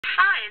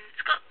fine.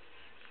 It's got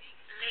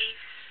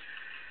leaves.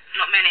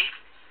 Not many.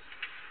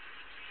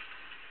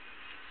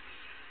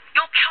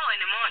 You're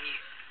counting them, aren't you?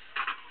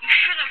 You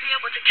shouldn't be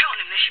able to count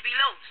them. There should be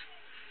loads.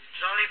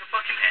 Shall I leave a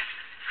book in here?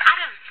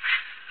 Adam.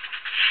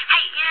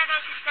 Hey, you know,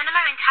 there's a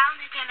cinema in town.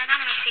 They're doing an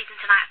anime season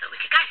tonight. I thought we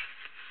could go.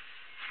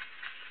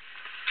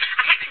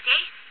 I texted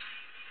you.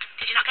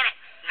 Did you not get it?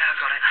 Yeah, I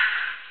got it.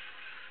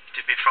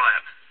 Did me fry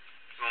up.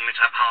 You want me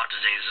to have heart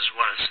disease as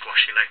well as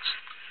squashy legs?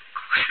 Of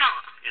course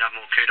not. You'd have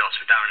more kudos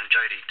for Darren and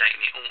Jodie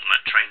dating the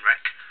ultimate train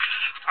wreck.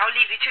 I'll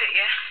leave you to it,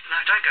 yeah?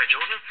 No, don't go,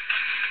 Jordan.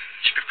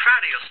 You should be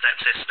proud of your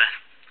stepsister.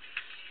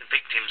 The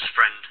victim's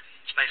friend.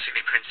 It's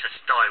basically Princess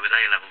Di with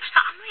A-levels.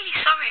 But I'm really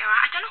sorry,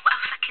 alright? I don't know what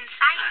else I can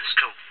say. No, it's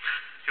cool.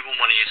 Who wouldn't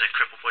want to use their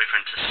crippled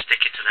boyfriend to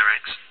stick it to their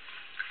ex?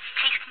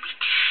 Please, can we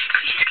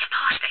just get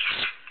past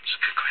this? It's a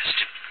good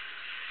question.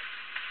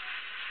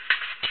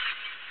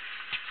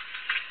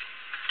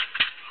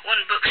 I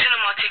wouldn't book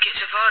cinema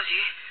tickets if I was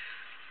you.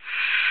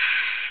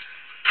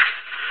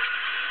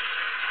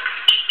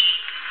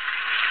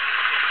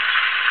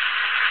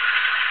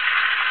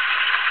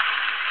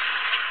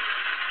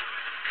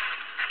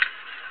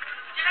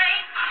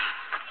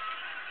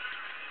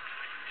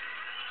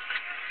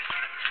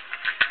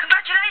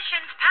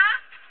 Congratulations,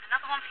 Pat.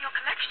 Another one for your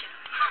collection.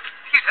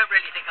 You don't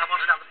really think I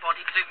want another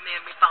body to do me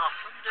in my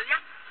bathroom, do you?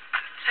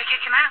 So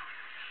kick him out.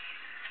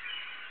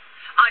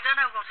 I don't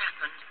know what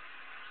happened,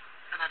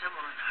 and I don't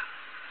want to know.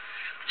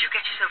 But you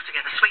get yourself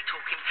together, sweet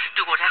talk him,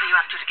 do whatever you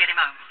have to get him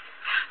home.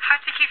 How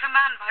to Keep a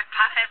Man by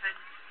Pat Evans.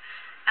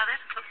 Now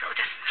there's a book that'll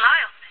just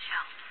fly off the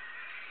shelf.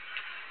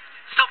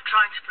 Stop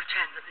trying to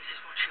pretend that this is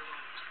what you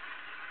want.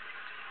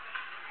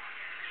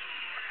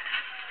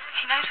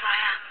 He knows where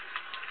I am.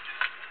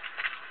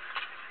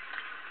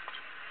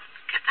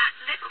 Look at that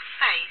little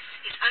face.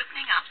 He's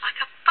opening up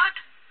like a bud.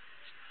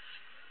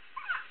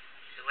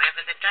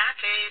 Whoever the dad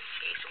is,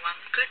 he's one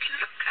good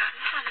looker.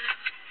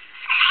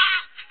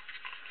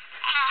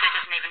 So he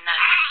doesn't even know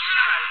you?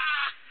 No.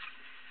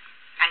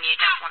 And you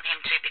don't want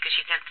him to because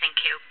you don't think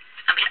he'll...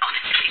 I mean,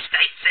 honestly,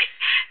 Stacey,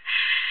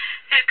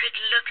 who could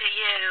look at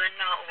you and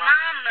not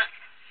want... Mum!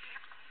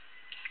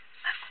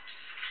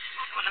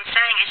 What I'm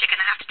saying is you're going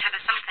to have to tell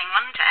her something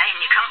one day,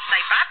 and you can't say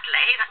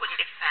badly. That wouldn't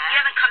be fair.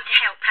 You haven't come to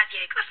help, have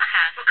you? Of course I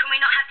have. Well, can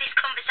we not have this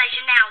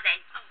conversation now,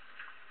 then? Oh,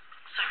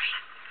 sorry.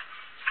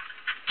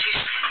 Too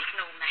soon.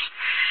 Ignore me.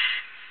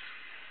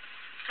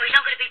 Well, he's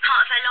not going to be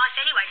part of her life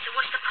anyway, so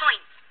what's the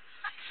point?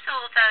 I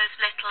saw those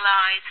little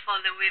eyes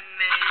following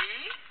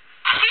me.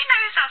 She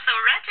knows us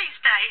already,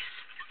 Stace.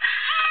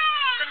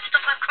 Going to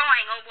stop her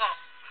crying, or what?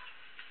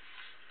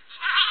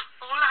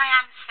 All I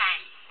am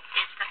saying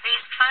is that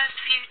these first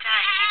few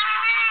days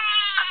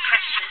are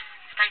precious,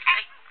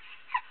 Stacey.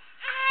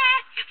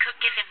 You could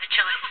give him the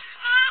choice.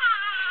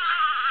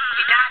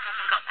 Your dad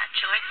hasn't got that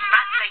choice.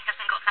 Bradley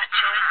hasn't got that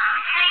choice.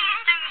 Please,